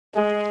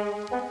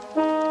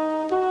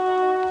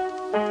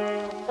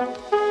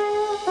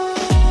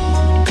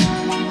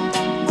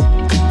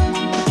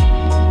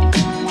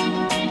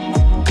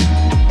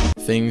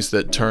things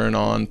that turn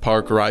on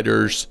park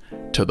riders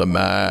to the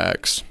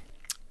max.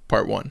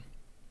 Part 1.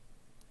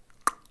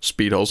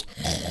 Speed holes.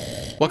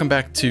 Welcome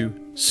back to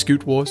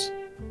Scoot Wars.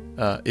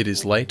 It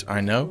is late,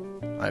 I know.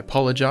 I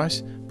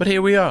apologize, but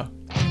here we are.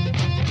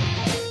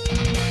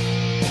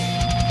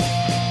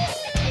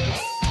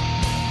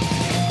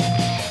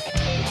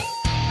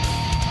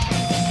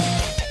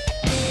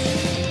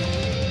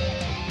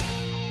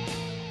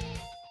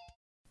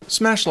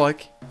 Smash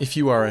like if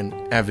you are an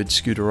avid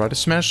scooter rider.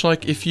 Smash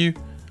like if you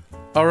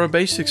are a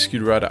basic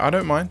scooter rider. I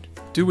don't mind.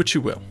 Do what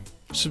you will.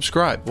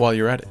 Subscribe while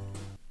you're at it.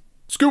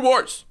 Scoot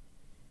Wars!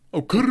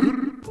 Oh,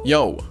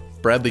 yo,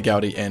 Bradley,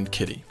 Gowdy, and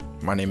Kitty.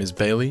 My name is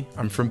Bailey.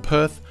 I'm from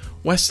Perth,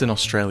 Western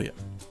Australia.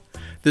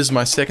 This is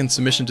my second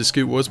submission to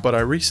Scoot Wars, but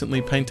I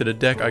recently painted a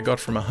deck I got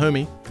from a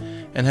homie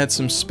and had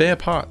some spare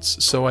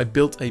parts, so I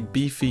built a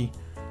beefy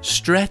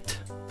Strat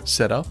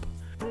setup.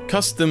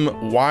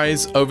 Custom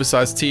Wise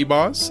oversized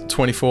T-bars,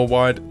 24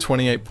 wide,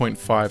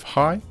 28.5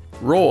 high.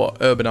 Raw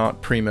Urban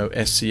Art Primo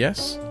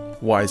SCS.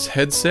 Wise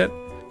headset.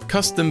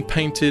 Custom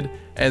painted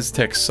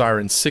Aztec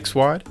Siren 6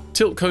 wide.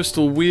 Tilt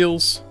Coastal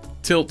wheels.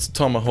 Tilt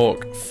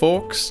Tomahawk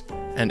forks.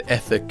 And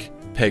Ethic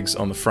pegs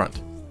on the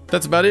front.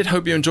 That's about it.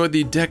 Hope you enjoyed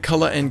the deck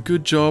color and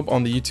good job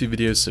on the YouTube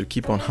videos, so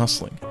keep on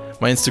hustling.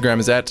 My Instagram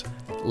is at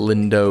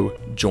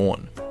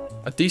LindoJawn.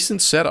 A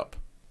decent setup.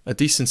 A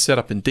decent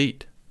setup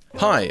indeed.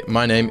 Hi,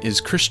 my name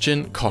is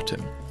Christian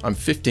Cotton. I'm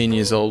 15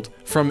 years old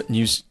from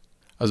I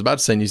was about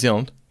to say New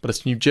Zealand, but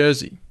it's New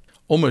Jersey.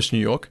 Almost New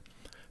York.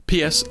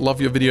 P.S.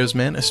 Love your videos,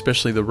 man,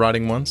 especially the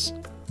riding ones.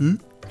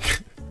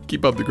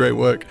 Keep up the great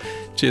work.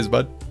 Cheers,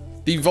 bud.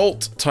 The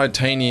Volt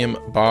Titanium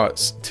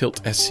Bars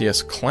Tilt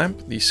SCS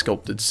Clamp, the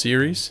Sculpted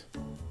Series.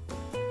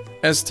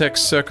 Aztec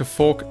Circa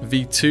Fork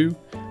V2,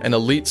 an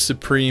Elite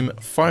Supreme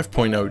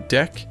 5.0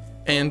 deck,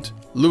 and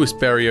Luis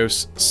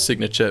Barrios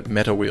Signature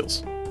Meta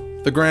Wheels.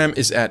 The gram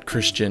is at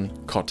Christian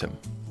Cotton.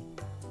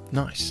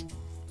 Nice.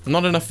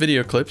 Not enough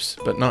video clips,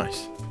 but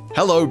nice.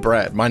 Hello,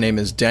 Brad. My name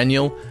is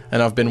Daniel,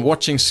 and I've been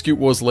watching Scoot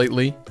Wars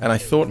lately, and I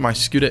thought my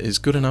scooter is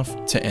good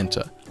enough to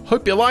enter.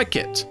 Hope you like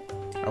it.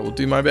 I will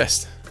do my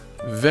best.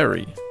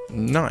 Very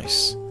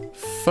nice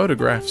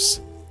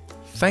photographs.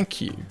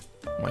 Thank you,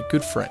 my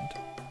good friend.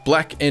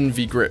 Black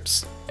Envy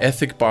grips,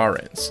 Ethic bar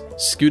ends,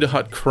 Scooter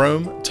Hut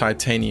Chrome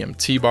Titanium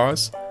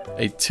T-bars,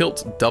 a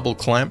Tilt double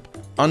clamp,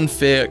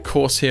 Unfair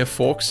Corsair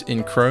forks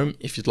in chrome.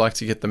 If you'd like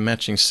to get the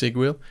matching sig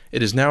wheel,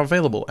 it is now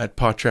available at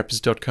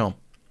partrappers.com.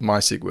 My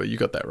sig wheel, you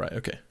got that right,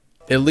 okay.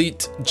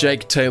 Elite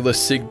Jake Taylor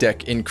sig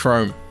deck in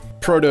chrome,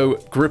 Proto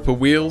gripper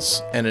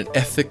wheels, and an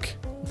Ethic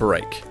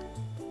brake.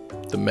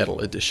 The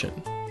metal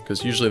edition,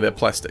 because usually they're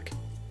plastic.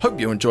 Hope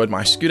you enjoyed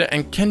my scooter,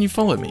 and can you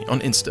follow me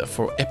on Insta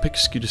for epic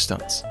scooter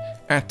stunts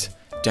at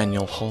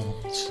Daniel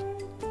Holmes.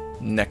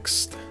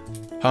 Next.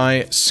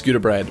 Hi, Scooter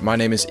Brad. My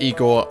name is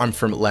Igor. I'm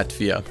from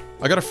Latvia.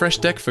 I got a fresh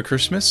deck for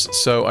Christmas,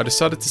 so I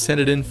decided to send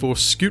it in for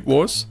Scoot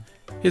Wars.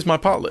 Here's my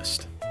part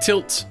list.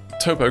 Tilt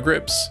Topo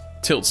grips,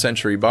 Tilt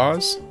Century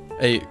bars,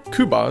 a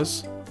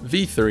Kubars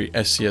V3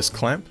 SCS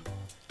clamp,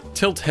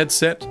 Tilt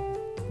headset.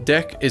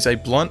 Deck is a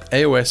blunt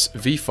AOS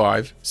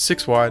V5,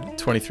 6 wide,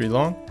 23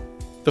 long.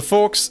 The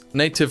forks,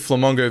 Native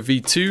Flamongo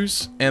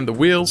V2s, and the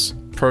wheels,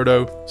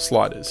 Proto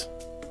sliders.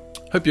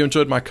 Hope you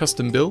enjoyed my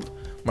custom build.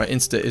 My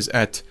Insta is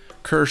at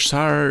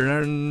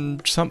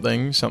Cursar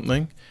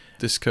something.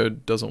 This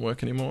code doesn't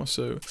work anymore,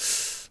 so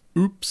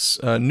oops.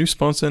 New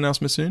sponsor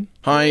announcement soon.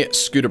 Hi,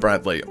 Scooter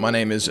Bradley. My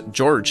name is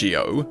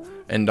Giorgio,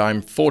 and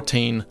I'm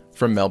 14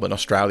 from Melbourne,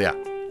 Australia.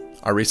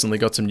 I recently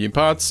got some new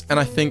parts, and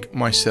I think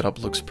my setup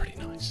looks pretty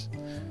nice.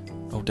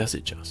 Oh, does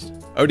it just?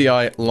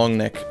 ODI long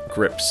neck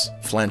grips,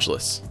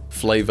 flangeless.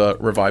 Flavor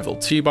Revival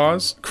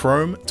T-bars,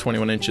 chrome,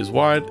 21 inches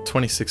wide,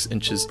 26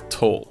 inches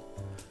tall.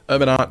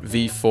 Urban Art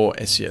V4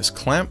 SCS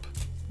clamp.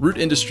 Root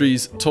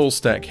Industries tall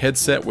stack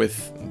headset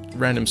with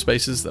random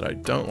spaces that I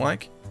don't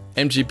like.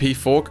 MGP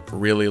fork,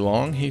 really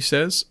long, he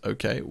says.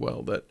 Okay,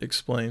 well, that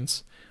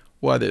explains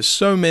why there's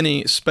so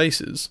many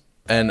spaces.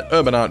 And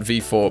Urban Art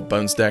V4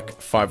 bones deck,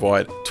 5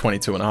 wide,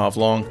 22.5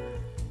 long.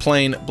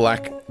 Plain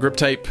black grip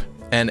tape.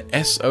 And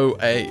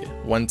SOA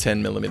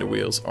 110mm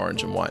wheels,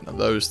 orange and white. Now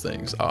those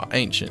things are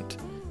ancient.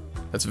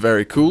 That's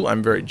very cool.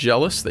 I'm very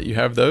jealous that you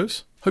have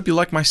those. Hope you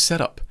like my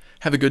setup.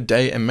 Have a good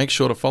day, and make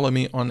sure to follow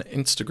me on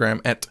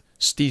Instagram at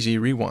Steezy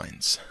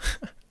Rewinds.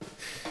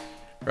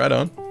 Right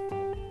on.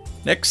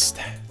 Next.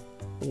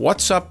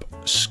 What's up,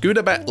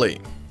 Scooter Batley?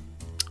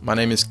 My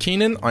name is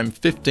Keenan. I'm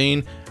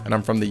 15, and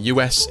I'm from the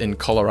US in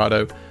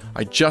Colorado.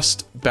 I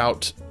just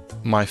bought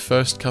my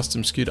first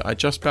custom scooter. I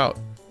just about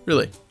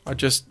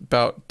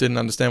didn't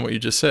understand what you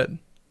just said.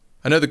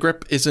 I know the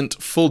grip isn't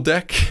full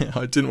deck.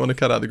 I didn't want to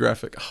cut out the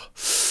graphic. Oh,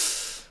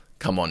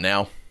 come on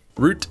now.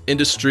 Root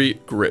Industry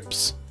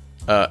grips.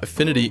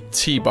 Affinity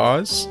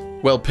T-bars.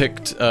 Well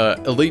picked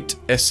Elite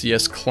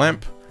SCS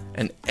clamp.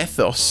 An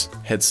Ethos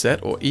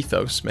headset, or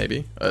Ethos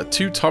maybe.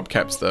 2 top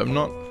caps though.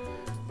 Not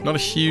a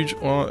huge.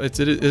 Well, it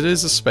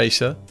is a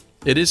spacer.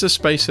 It is a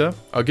spacer.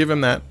 I'll give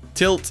him that.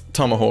 Tilt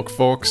Tomahawk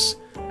forks.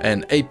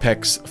 An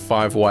Apex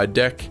 5 wide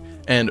deck.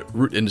 and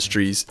Root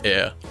Industries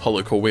Air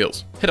hollow core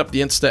wheels. Hit up the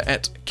Insta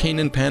at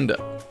Keenan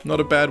Panda. Not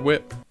a bad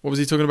whip. What was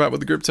he talking about with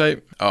the grip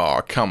tape?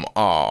 Oh, come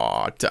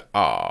on.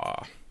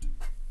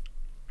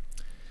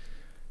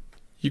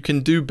 You can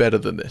do better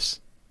than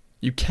this.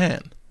 You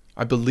can.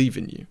 I believe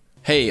in you.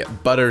 Hey,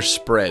 butter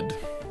spread.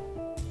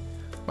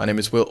 My name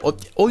is Will.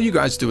 All you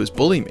guys do is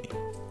bully me,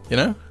 you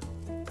know?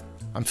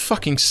 I'm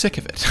fucking sick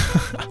of it.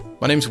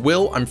 My name's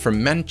Will, I'm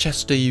from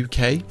Manchester,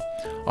 UK.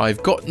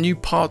 I've got new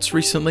parts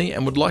recently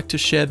and would like to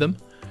share them,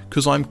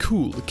 because I'm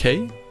cool,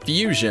 okay?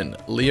 Fusion,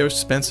 Leo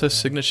Spencer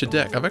signature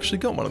deck. I've actually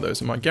got one of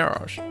those in my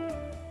garage.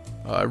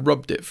 I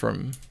robbed it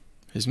from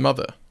his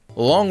mother.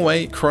 Long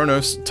Way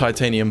Chronos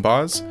titanium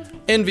bars,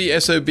 Envy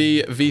SOB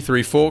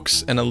V3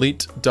 forks, an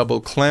Elite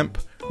double clamp,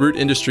 Root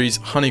Industries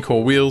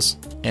honeycore wheels,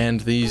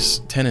 and these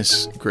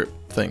tennis grip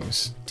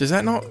things. Does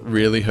that not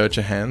really hurt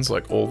your hands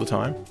like all the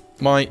time?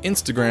 My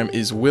Instagram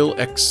is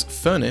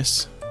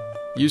willxfurnace.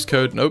 Use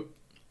code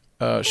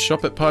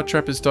shop at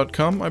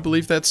parttrappers.com, I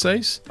believe that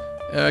says.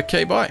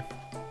 Okay, bye.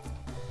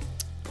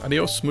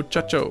 Adios,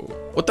 muchacho.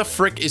 What the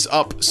frick is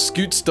up,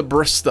 Scoots the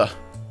Brister?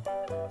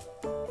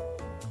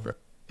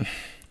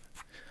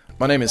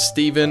 My name is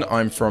Steven,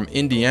 I'm from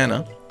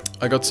Indiana.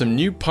 I got some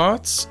new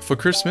parts for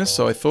Christmas,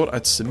 so I thought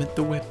I'd submit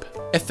the whip.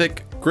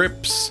 Ethic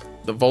grips,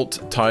 the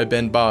Volt tie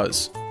bend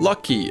bars,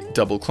 Lucky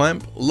double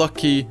clamp,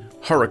 Lucky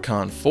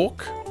Huracan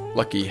fork,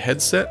 Lucky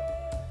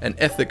headset, an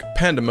Ethic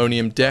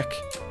Pandemonium deck,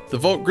 the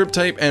Volt grip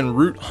tape, and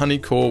Root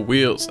honeycore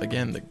wheels.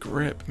 Again, the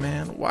grip,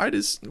 man. Why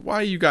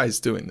are you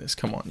guys doing this?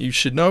 Come on, you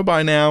should know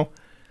by now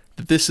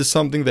that this is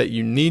something that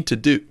you need to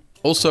do.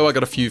 Also, I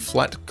got a few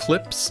flat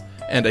clips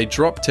and a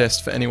drop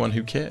test for anyone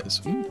who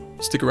cares.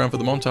 Stick around for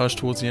the montage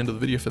towards the end of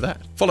the video for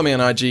that. Follow me on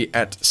IG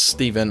at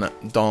Steven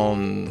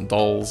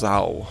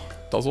Dolzal.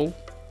 Dozzle?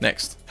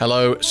 Next.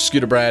 Hello,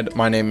 Scooter Brad.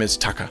 My name is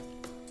Taka.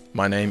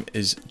 My name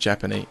is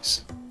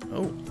Japanese.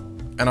 Oh.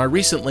 And I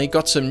recently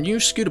got some new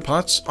scooter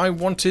parts. I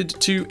wanted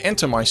to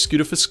enter my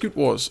scooter for Scoot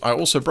Wars. I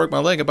also broke my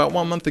leg about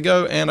 1 month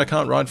ago and I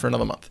can't ride for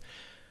another month.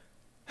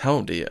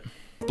 Oh dear.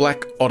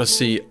 Black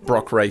Odyssey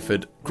Brock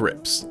Rayford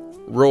grips.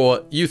 Raw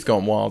Youth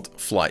Gone Wild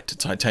Flight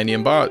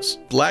titanium bars.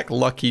 Black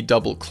Lucky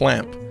double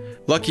clamp.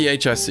 Lucky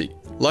HIC.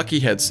 Lucky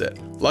headset.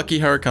 Lucky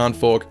Huracan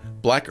fork.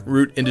 Black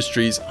Root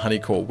Industries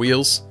honeycore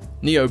wheels.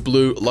 Neo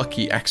Blue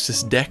Lucky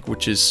Axis deck,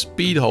 which is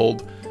speed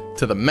hold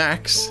to the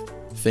max.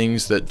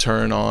 Things that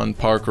turn on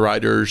park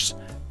riders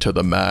to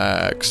the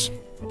max.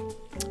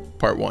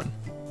 Part 1.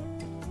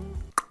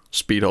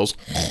 Speed holes.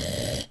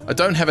 I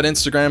don't have an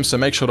Instagram, so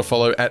make sure to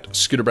follow at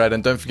ScooterBrad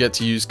and don't forget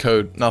to use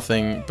code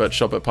nothing but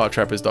shop at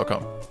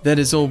parttrappers.com. That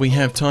is all we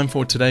have time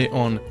for today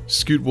on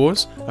Scoot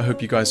Wars. I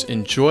hope you guys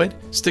enjoyed.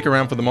 Stick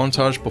around for the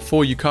montage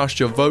before you cast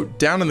your vote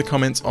down in the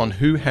comments on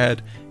who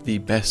had the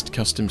best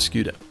custom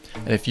scooter.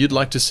 And if you'd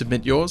like to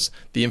submit yours,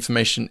 the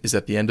information is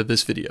at the end of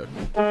this video.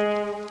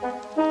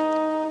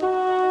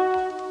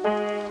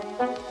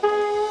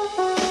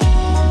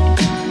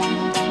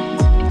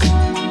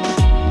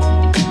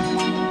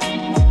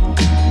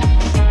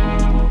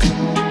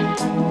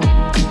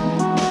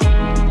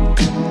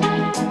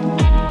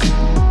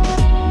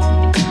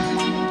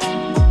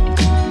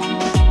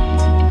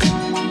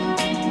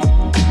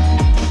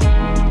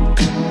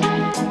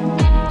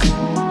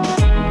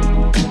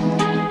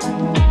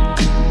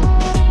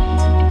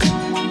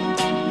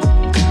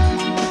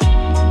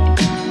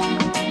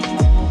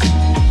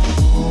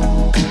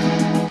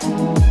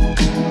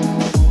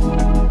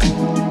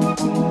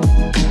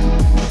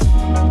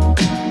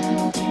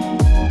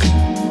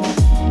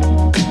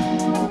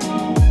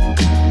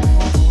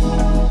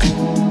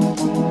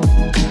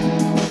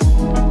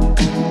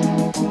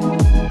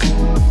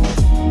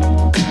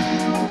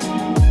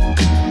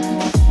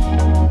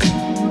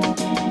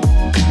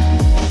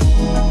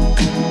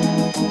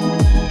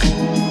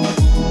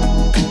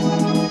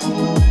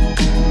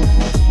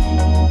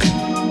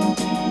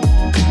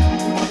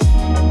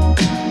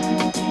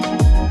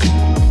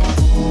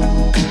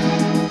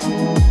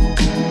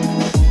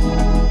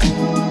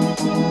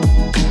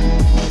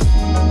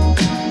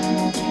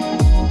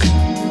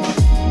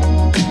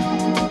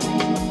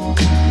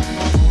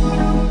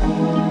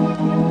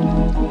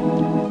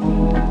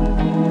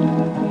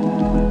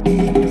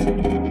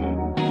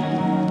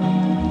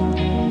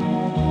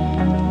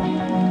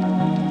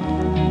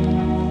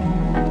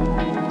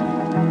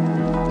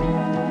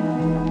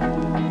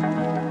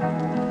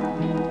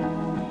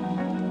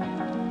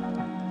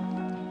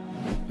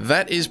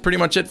 That is pretty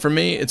much it from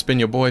me. It's been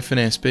your boy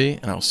Finesse B,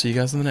 and I'll see you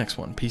guys in the next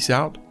one. Peace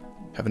out.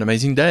 Have an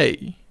amazing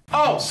day.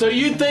 Oh, so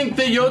you think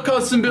that your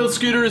custom built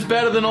scooter is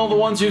better than all the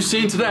ones you've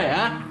seen today,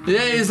 huh?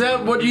 Yeah, is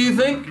that what you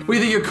think? We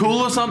think you're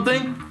cool or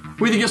something?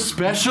 We think you're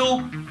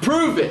special?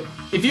 Prove it!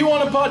 If you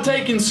want to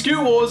partake in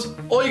Scoot Wars,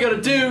 all you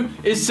gotta do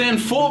is send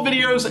 4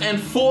 videos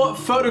and 4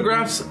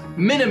 photographs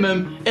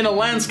minimum in a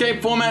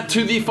landscape format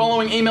to the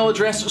following email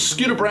address,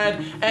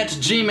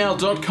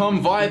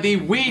 scooterbrad@gmail.com, via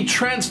the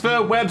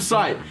WeTransfer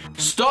website.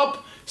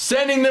 Stop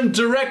sending them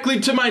directly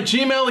to my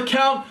Gmail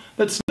account.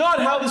 That's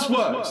not how this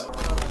works.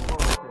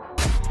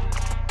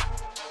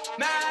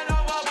 Man,